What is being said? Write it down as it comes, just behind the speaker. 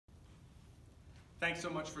Thanks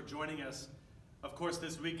so much for joining us. Of course,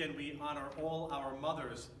 this weekend we honor all our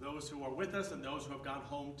mothers, those who are with us and those who have gone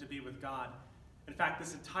home to be with God. In fact,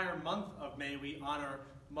 this entire month of May we honor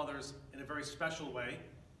mothers in a very special way.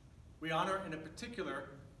 We honor in particular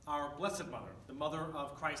our Blessed Mother, the Mother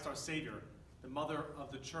of Christ our Savior, the Mother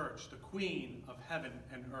of the Church, the Queen of heaven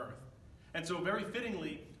and earth. And so very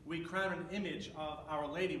fittingly, we crown an image of Our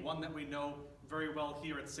Lady, one that we know very well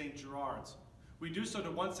here at St. Gerard's. We do so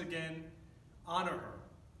to once again honor her,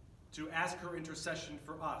 to ask her intercession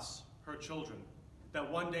for us, her children, that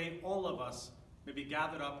one day all of us may be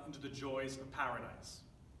gathered up into the joys of paradise.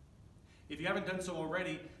 If you haven't done so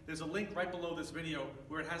already, there's a link right below this video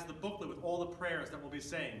where it has the booklet with all the prayers that we'll be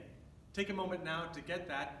saying. Take a moment now to get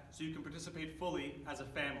that so you can participate fully as a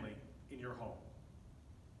family in your home.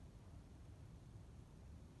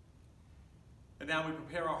 And now we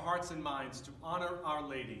prepare our hearts and minds to honor Our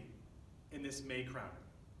Lady in this May crowning.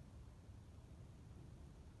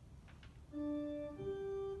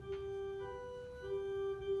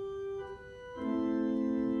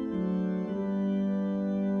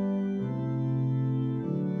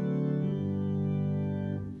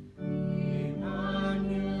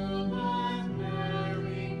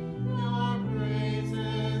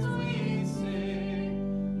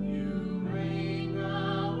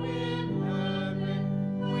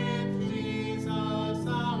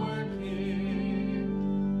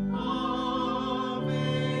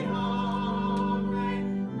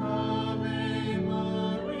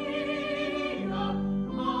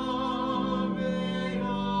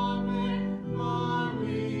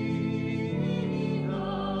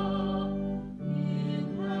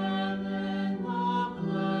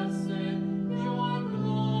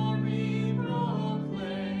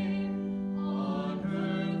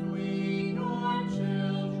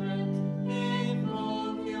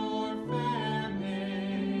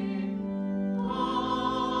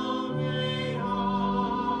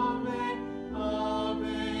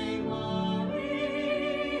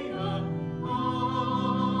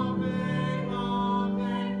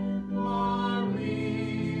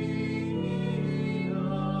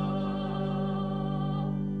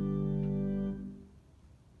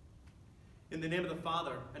 In the name of the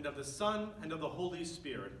Father, and of the Son, and of the Holy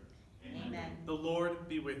Spirit. Amen. The Lord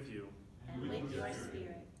be with you. And with your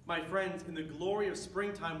spirit. My friends, in the glory of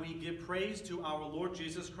springtime we give praise to our Lord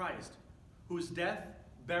Jesus Christ, whose death,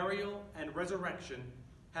 burial, and resurrection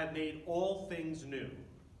have made all things new.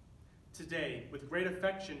 Today, with great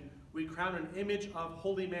affection, we crown an image of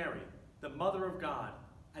Holy Mary, the Mother of God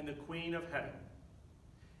and the Queen of Heaven.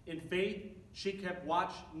 In faith, she kept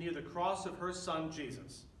watch near the cross of her Son,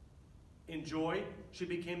 Jesus. In joy, she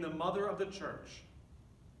became the mother of the church,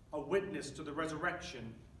 a witness to the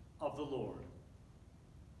resurrection of the Lord.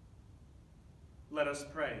 Let us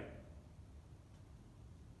pray.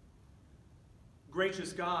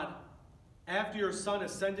 Gracious God, after your Son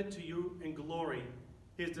ascended to you in glory,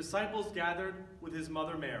 his disciples gathered with his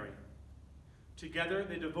mother Mary. Together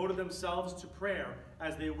they devoted themselves to prayer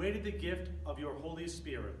as they awaited the gift of your Holy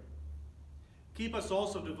Spirit. Keep us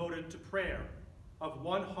also devoted to prayer, of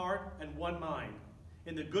one heart and one mind,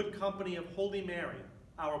 in the good company of Holy Mary,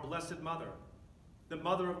 our Blessed Mother, the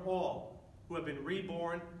Mother of all who have been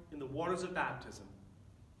reborn in the waters of baptism,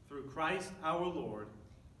 through Christ our Lord.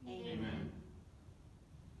 Amen.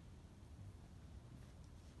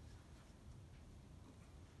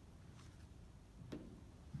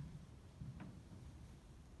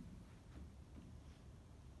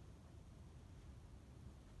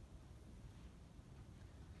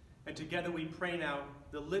 And together we pray now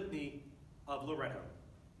the litany of Loretto.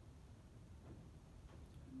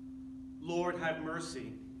 Lord, have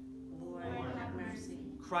mercy. Lord, have mercy.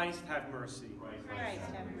 Christ, have mercy. Christ,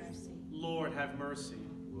 have mercy. Lord, have mercy.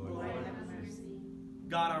 Lord, have mercy.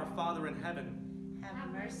 God, our Father in heaven, Have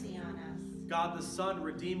mercy on us. God the Son,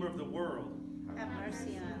 Redeemer of the world, Have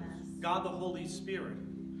mercy on us. God the Holy Spirit,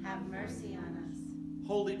 Have mercy on us.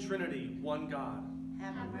 Holy Trinity, one God,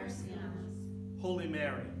 Have mercy on us. Holy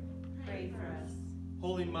Mary, Pray for us.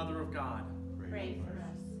 Holy Mother of God, Pray for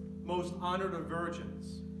us. most honored of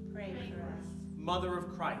virgins, Pray for us. Mother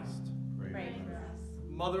of Christ, Pray for us.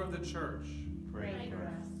 Mother of the Church, Pray for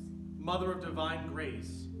us. Mother of divine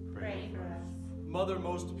grace, Pray for us. Mother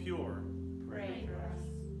most pure, Pray for us.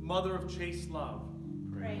 Mother of chaste love,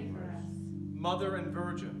 Pray for us. Mother and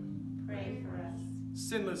Virgin, Pray for us.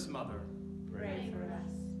 sinless Mother, Pray for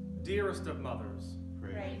us. dearest of mothers,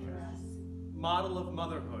 Pray for us. model of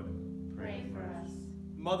motherhood, Pray for us.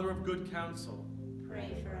 Mother of good counsel,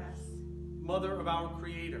 Pray for us. Mother of our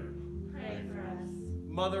Creator, Pray for us.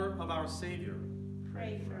 Mother of our Savior,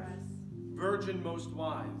 Pray for us. Virgin most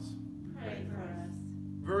wise, Pray for us.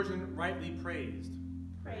 Virgin rightly praised.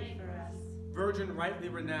 Pray for us. Virgin rightly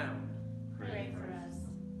renowned. Pray for us.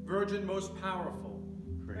 Virgin most powerful.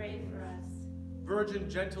 Pray for us. Virgin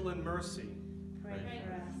gentle in mercy. Pray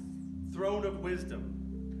for us. Throne of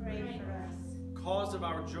wisdom. Pray for us. Cause of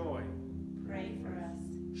our joy. Pray for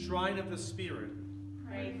us. Shrine of the Spirit.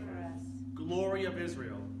 Pray for us. Glory of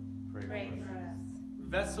Israel. Pray for us.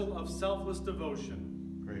 Vessel of selfless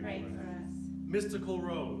devotion. Pray for us. Mystical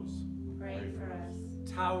rose. Pray for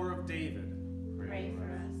us. Tower of David. Pray for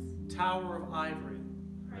us. Tower of ivory.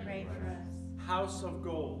 Pray for us. House of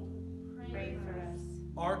gold. Pray for us.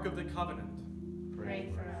 Ark of the covenant.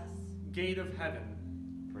 Pray for us. Gate of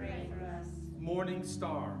heaven. Pray for us. Morning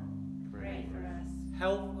star. Pray for us.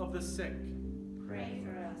 Health of the sick. Pray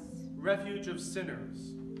for us. Refuge of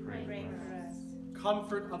sinners. Pray for us.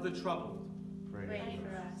 Comfort of the troubled. Pray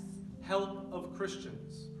for us. Help of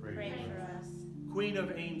Christians. Pray for us. Queen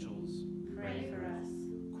of angels. Pray for us.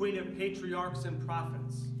 Queen of patriarchs and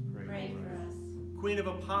prophets. Pray for us. Queen of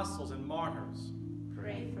apostles and martyrs.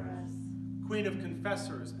 Pray for us. Queen of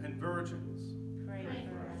confessors and virgins. Pray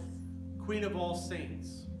for us. Queen of all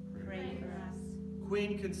saints. Pray for us.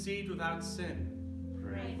 Queen conceived without sin.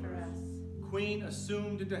 Pray for us. Queen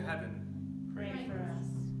assumed into heaven. Pray for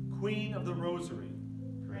us. Queen of the rosary.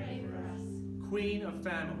 Pray for us. Queen of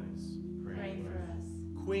families. Pray for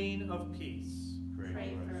us. Queen of peace.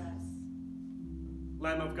 Pray for us.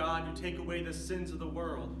 Lamb of God, you take away the sins of the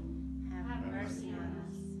world. Have mercy on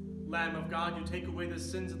us. Lamb of God, you take away the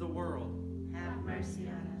sins of the world. Have mercy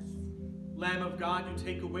on us. Lamb of God, you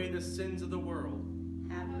take away the sins of the world.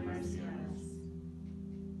 Have mercy on us.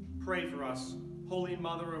 Pray for us, Holy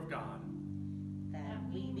Mother of God. That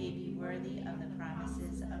we may be worthy of the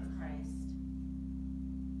promises of Christ.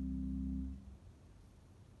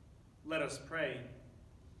 Let us pray.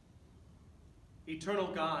 Eternal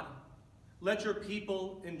God, let your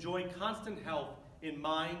people enjoy constant health in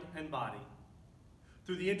mind and body.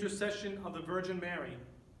 Through the intercession of the Virgin Mary,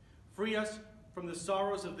 free us from the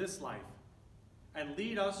sorrows of this life and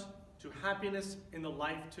lead us to happiness in the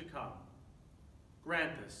life to come.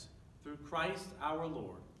 Grant this through Christ our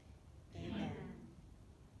Lord. Amen.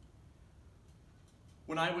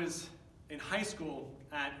 When I was in high school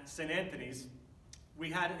at St. Anthony's, we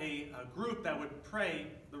had a group that would pray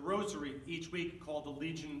the rosary each week called the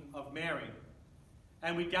Legion of Mary.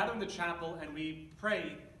 And we gather in the chapel and we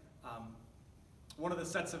pray one of the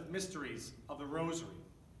sets of mysteries of the rosary.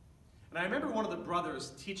 And I remember one of the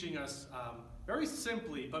brothers teaching us very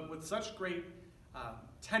simply, but with such great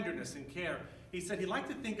tenderness and care. He said he liked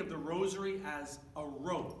to think of the rosary as a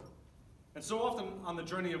rope. And so often on the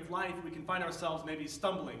journey of life, we can find ourselves maybe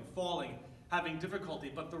stumbling, falling, having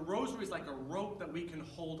difficulty, but the rosary is like a rope that we can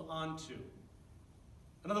hold on to.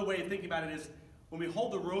 Another way of thinking about it is when we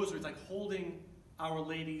hold the rosary, it's like holding Our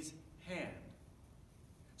Lady's hand.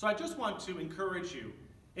 So I just want to encourage you,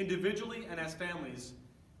 individually and as families,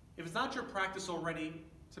 if it's not your practice already,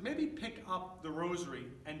 to maybe pick up the rosary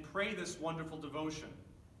and pray this wonderful devotion.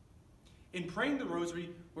 In praying the rosary,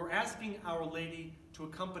 we're asking Our Lady to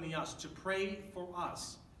accompany us, to pray for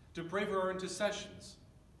us, to pray for our intercessions.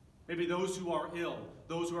 Maybe those who are ill,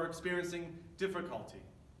 those who are experiencing difficulty.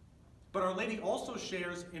 But Our Lady also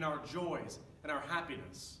shares in our joys and our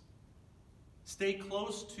happiness. Stay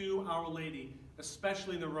close to Our Lady,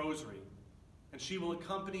 especially in the rosary, and she will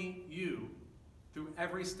accompany you through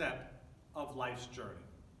every step of life's journey.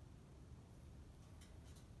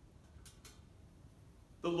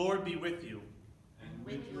 The Lord be with you. And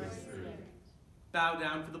with your spirit. Bow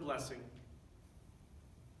down for the blessing.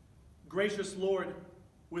 Gracious Lord,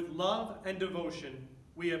 with love and devotion,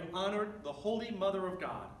 we have honored the Holy Mother of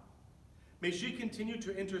God. May she continue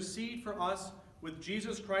to intercede for us with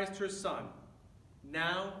Jesus Christ, her Son,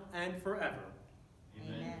 now and forever.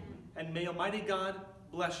 Amen. And may Almighty God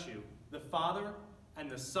bless you, the Father, and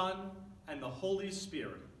the Son, and the Holy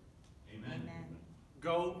Spirit. Amen.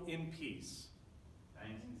 Go in peace.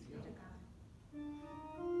 Thanks.